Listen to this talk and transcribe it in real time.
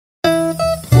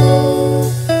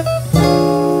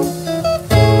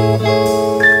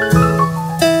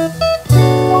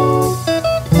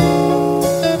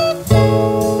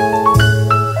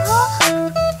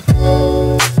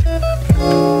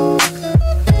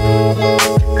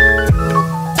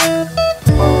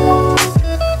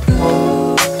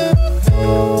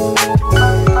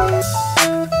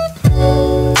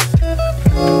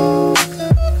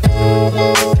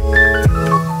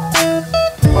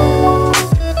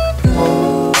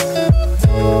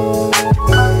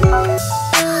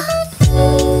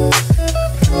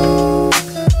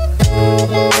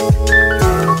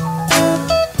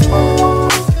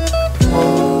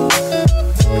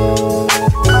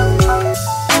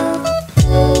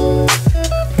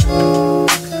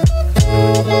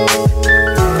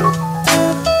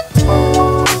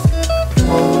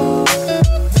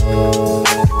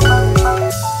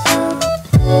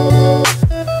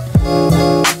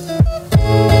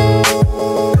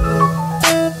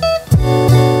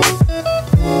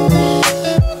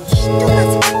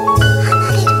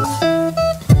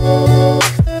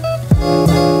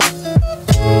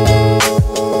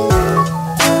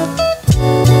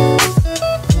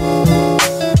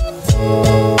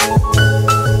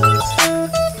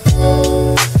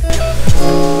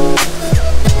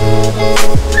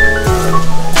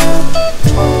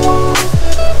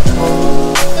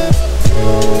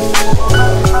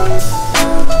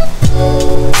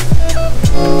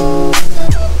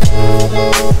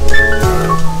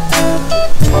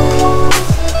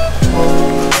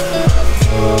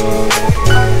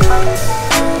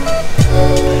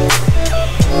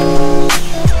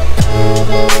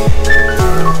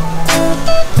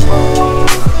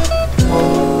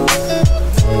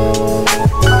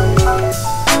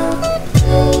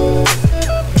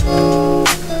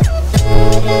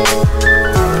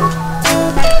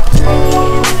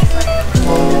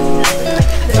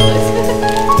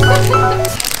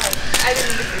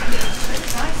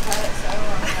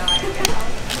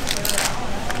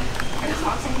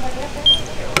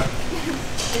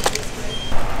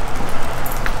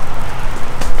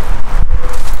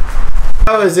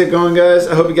How is it going, guys?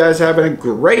 I hope you guys are having a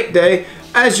great day.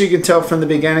 As you can tell from the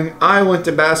beginning, I went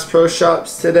to Bass Pro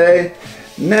Shops today.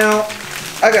 Now,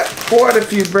 I got quite a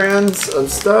few brands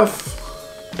of stuff.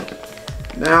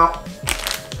 Now,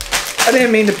 I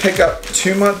didn't mean to pick up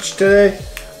too much today,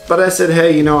 but I said,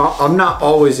 hey, you know, I'm not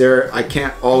always there. I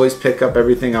can't always pick up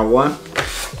everything I want.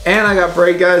 And I got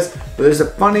braid, guys. But there's a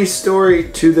funny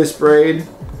story to this braid.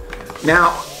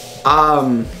 Now,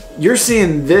 you're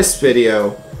seeing this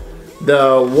video.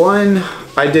 The one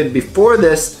I did before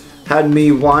this had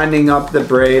me winding up the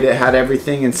braid. It had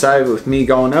everything inside with me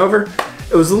going over.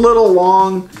 It was a little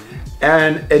long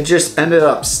and it just ended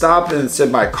up stopping and said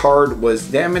my card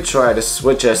was damaged, so I had to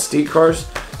switch SD cards.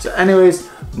 So anyways,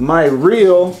 my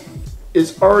reel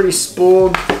is already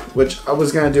spooled, which I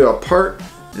was gonna do a part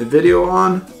in a video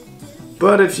on.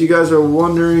 But if you guys are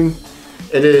wondering,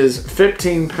 it is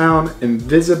 15-pound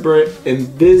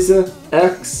Invisa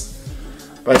X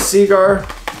by Seagar.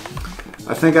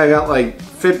 I think I got like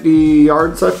 50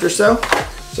 yards left or so.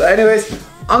 So anyways,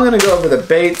 I'm gonna go over the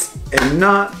baits and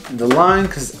not the line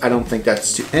because I don't think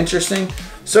that's too interesting.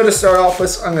 So to start off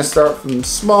with, I'm gonna start from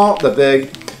small to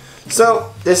big.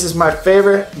 So this is my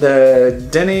favorite, the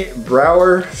Denny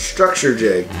Brower structure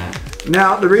jig.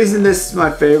 Now the reason this is my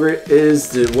favorite is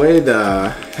the way the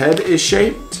head is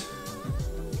shaped,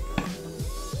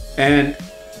 and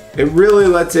it really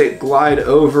lets it glide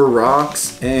over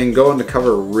rocks and go into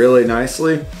cover really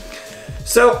nicely.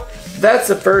 So that's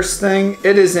the first thing.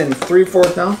 It is in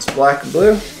 3/4 ounce black and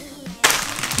blue.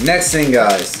 Next thing,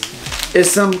 guys, is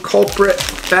some Culprit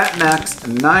Fat Max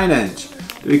 9-inch.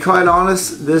 To be quite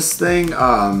honest, this thing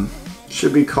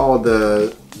should be called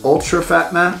the Ultra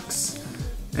Fat Max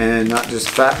and not just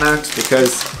Fat Max,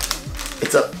 because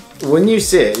it's a, when you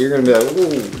see it, you're gonna be like,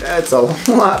 ooh, that's a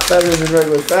lot better than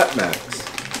regular Fat Max,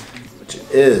 which it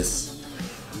is.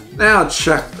 Now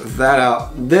check that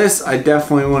out. This I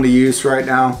definitely want to use right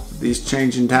now. These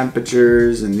changing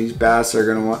temperatures and these bass are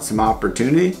gonna want some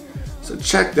opportunity. So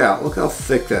check that out. Look how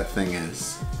thick that thing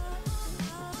is.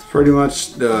 It's pretty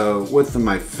much the width of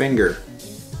my finger.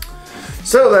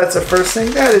 So that's the first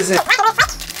thing. That is it.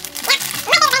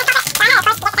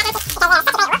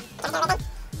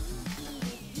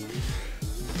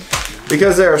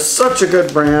 Because they're such a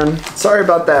good brand. Sorry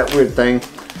about that weird thing.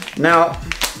 Now,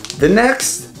 the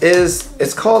next is,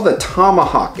 it's called the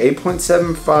Tomahawk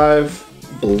 8.75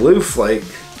 Blue Fleck.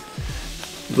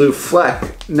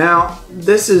 Now,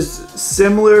 this is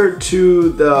similar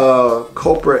to the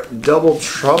Culprit Double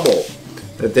Trouble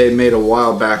that they made a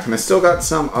while back, and I still got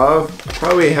some of.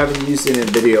 Probably haven't used it in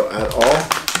a video at all.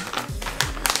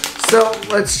 So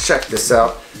let's check this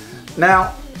out.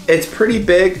 Now, it's pretty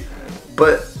big,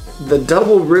 but the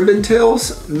double ribbon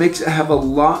tails makes it have a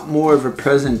lot more of a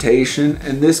presentation,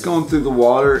 and this going through the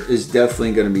water is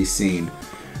definitely going to be seen.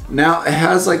 Now it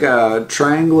has like a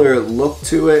triangular look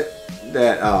to it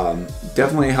that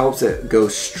definitely helps it go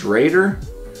straighter.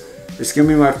 It's gonna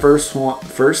be my first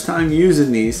time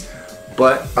using these,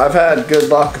 but I've had good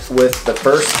luck with the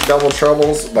first Double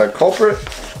Troubles by Culprit,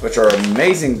 which are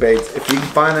amazing baits. If you can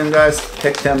find them, guys,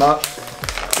 pick them up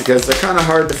because they're kind of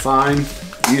hard to find.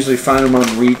 You usually find them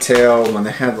on retail when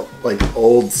they have like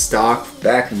old stock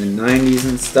back in the 90s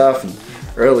and stuff and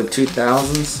early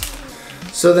 2000s.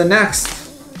 So the next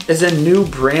is a new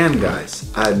brand, guys.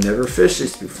 I've never fished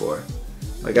this before.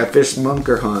 Like, I fished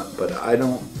Lunker Hunt, but I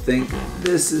don't think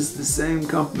this is the same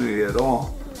company at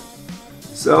all.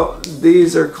 So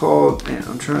these are called, man,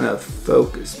 I'm trying to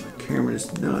focus. My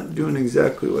camera's not doing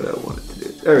exactly what I want it to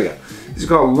do. There we go. These are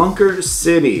called Lunker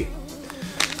City.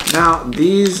 Now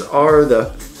these are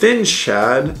the Fin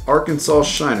Shad Arkansas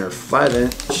Shiner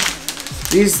 5-inch.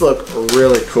 These look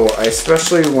really cool. I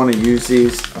especially want to use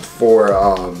these for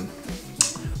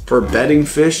bedding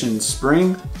fish in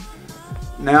spring.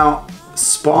 Now,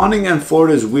 spawning in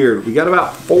Florida is weird. We got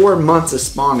about 4 months of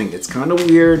spawning. It's kind of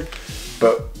weird,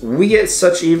 but we get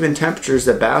such even temperatures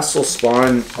that bass will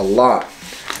spawn a lot.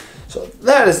 So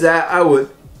that is that.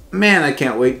 Man, I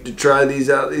can't wait to try these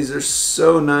out. These are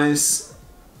so nice.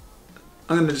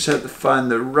 I'm gonna just have to find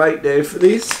the right day for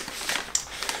these.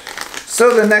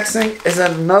 So the next thing is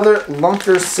another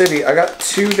Lunker City. I got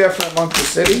 2 different Lunker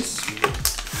Cities.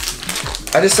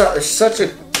 I just thought there's such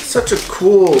a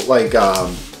cool, like,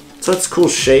 such cool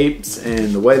shapes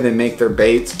and the way they make their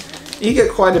baits. You get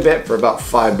quite a bit for about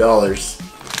 $5.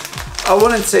 I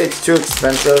wouldn't say it's too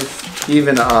expensive.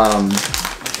 Even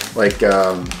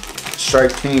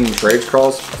Strike King Trade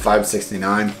Crawls,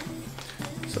 $5.69.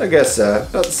 So I guess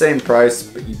about the same price,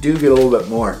 but you do get a little bit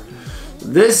more.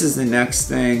 This is the next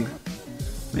thing.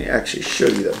 Let me actually show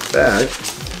you the bag.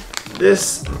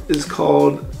 This is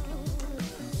called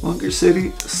Bunker City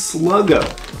Sluggo.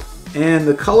 And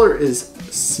the color is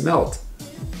Smelt.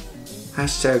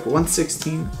 Hashtag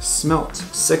 116 Smelt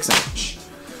 6-inch.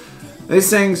 These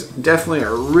things definitely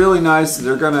are really nice.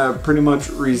 They're gonna pretty much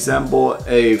resemble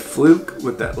a Fluke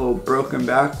with that little broken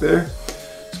back there.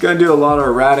 It's gonna do a lot of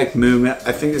erratic movement.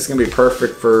 I think it's gonna be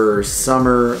perfect for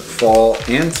summer, fall,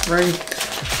 and spring.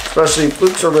 Especially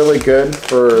Flukes are really good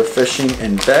for fishing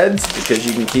in beds because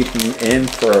you can keep them in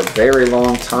for a very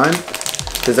long time.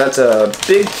 Because that's a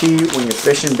big key when you're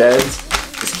fishing beds,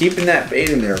 is keeping that bait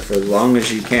in there for as long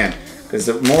as you can. Because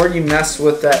the more you mess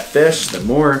with that fish, the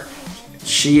more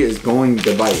she is going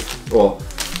to bite. Well,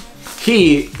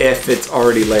 he, if it's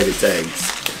already laid its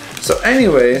eggs. So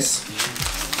anyways,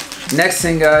 next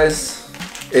thing guys,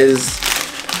 is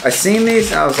I seen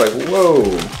these and I was like, whoa.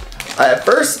 At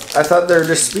first, I thought they were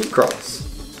just speed crawls.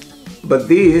 But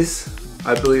these,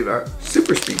 I believe, are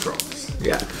super speed crawls.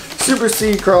 Yeah, super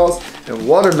speed crawls and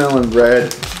watermelon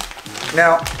red.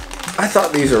 Now, I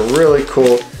thought these are really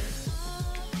cool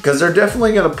because they're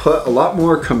definitely going to put a lot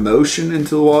more commotion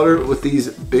into the water with these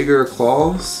bigger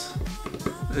claws.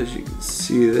 As you can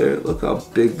see there, look how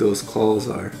big those claws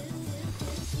are.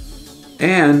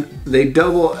 And they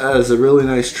double as a really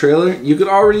nice trailer. You could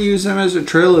already use them as a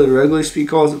trailer, the regular speed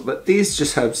crawls, but these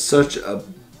just have such a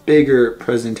bigger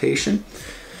presentation.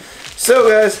 So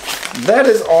guys, that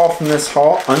is all from this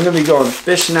haul. I'm going to be going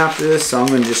fishing after this, so I'm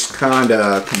going to just kind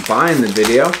of combine the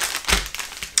video.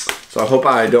 So I hope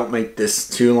I don't make this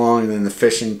too long and then the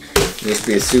fishing will just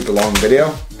be a super long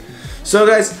video. So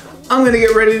guys, I'm going to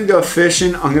get ready to go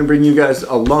fishing. I'm going to bring you guys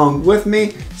along with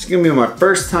me. It's going to be my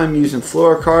first time using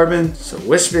fluorocarbon, so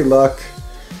wish me luck.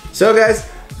 So guys,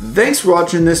 thanks for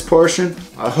watching this portion.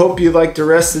 I hope you liked the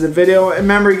rest of the video. And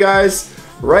remember guys,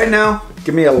 right now,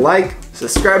 give me a like,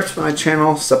 subscribe to my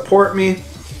channel, support me,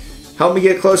 help me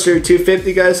get closer to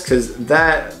 250 guys, because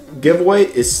that giveaway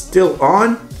is still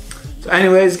on. So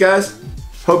anyways guys,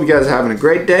 hope you guys are having a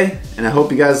great day, and I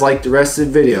hope you guys like the rest of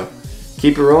the video.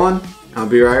 Keep it rolling, I'll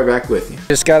be right back with you.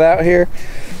 Just got out here,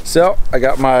 so I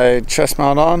got my chest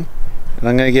mount on, and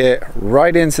I'm gonna get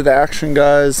right into the action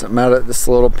guys. I'm out at this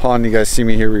little pond, you guys see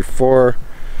me here before.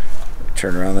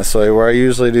 Turn around this way where I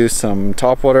usually do some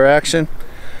topwater action.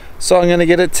 So I'm gonna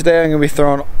get it today. I'm gonna be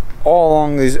throwing all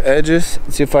along these edges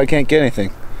and see if I can't get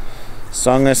anything.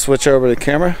 So I'm gonna switch over the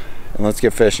camera and let's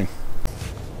get fishing.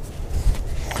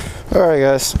 All right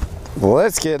guys,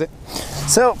 let's get it.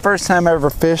 So first time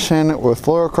ever fishing with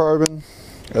fluorocarbon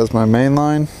as my main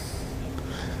line.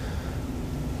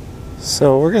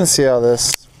 So we're gonna see how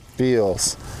this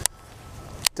feels.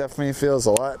 Definitely feels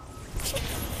a lot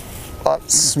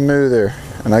smoother,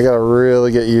 and I gotta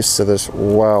really get used to this.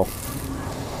 Wow.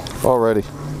 Already,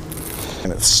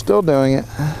 and it's still doing it.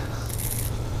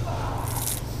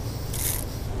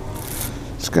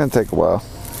 It's gonna take a while.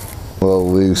 A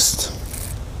little loosed.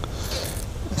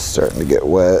 It's starting to get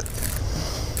wet.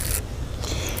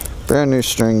 Brand new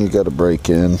string you gotta break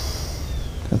in.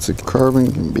 That's a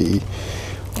carbon can be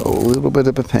a little bit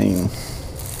of a pain.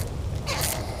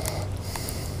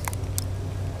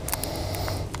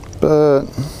 But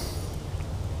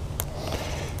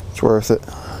it's worth it.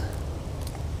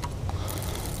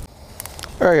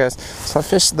 Alright guys, so I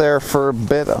fished there for a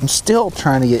bit. I'm still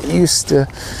trying to get used to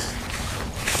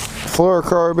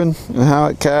fluorocarbon and how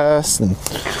it casts, and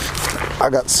I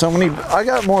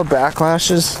got more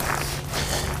backlashes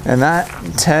in that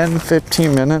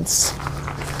 10-15 minutes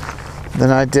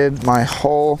than I did my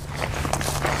whole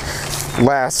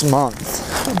last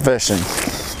month of fishing.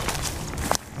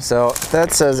 So if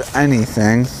that says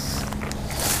anything,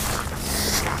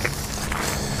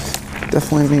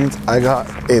 definitely means I got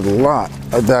a lot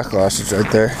of backlashes right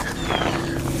there.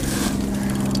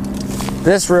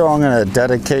 This reel I'm going to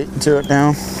dedicate to it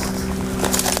now,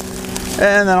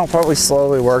 and then I'll probably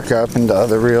slowly work up into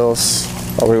other reels,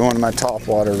 probably one of my top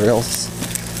water reels.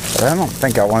 But I don't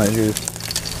think I want to do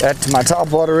that to my top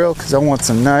water reel because I want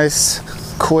some nice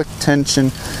quick tension,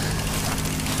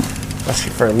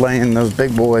 especially for laying those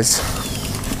big boys.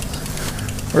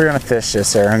 We're going to fish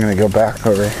this area. I'm going to go back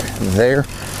over there.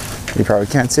 You probably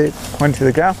can't see it, point to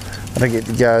the cow. I'll get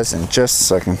you guys in just a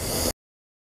second.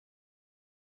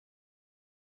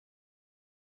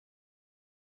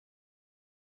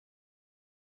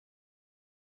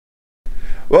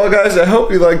 Well guys, I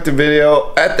hope you liked the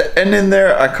video. At the end in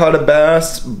there, I caught a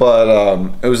bass, but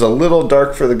it was a little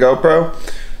dark for the GoPro,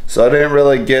 so I didn't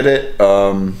really get it.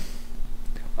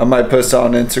 I might post it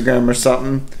on Instagram or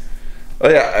something. Oh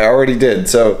yeah, I already did.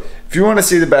 So if you want to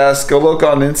see the bass, go look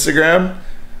on Instagram.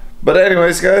 But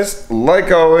anyways guys,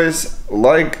 like always,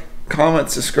 like,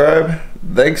 comment, subscribe.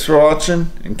 Thanks for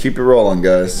watching, and keep it rolling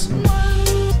guys.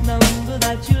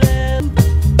 got you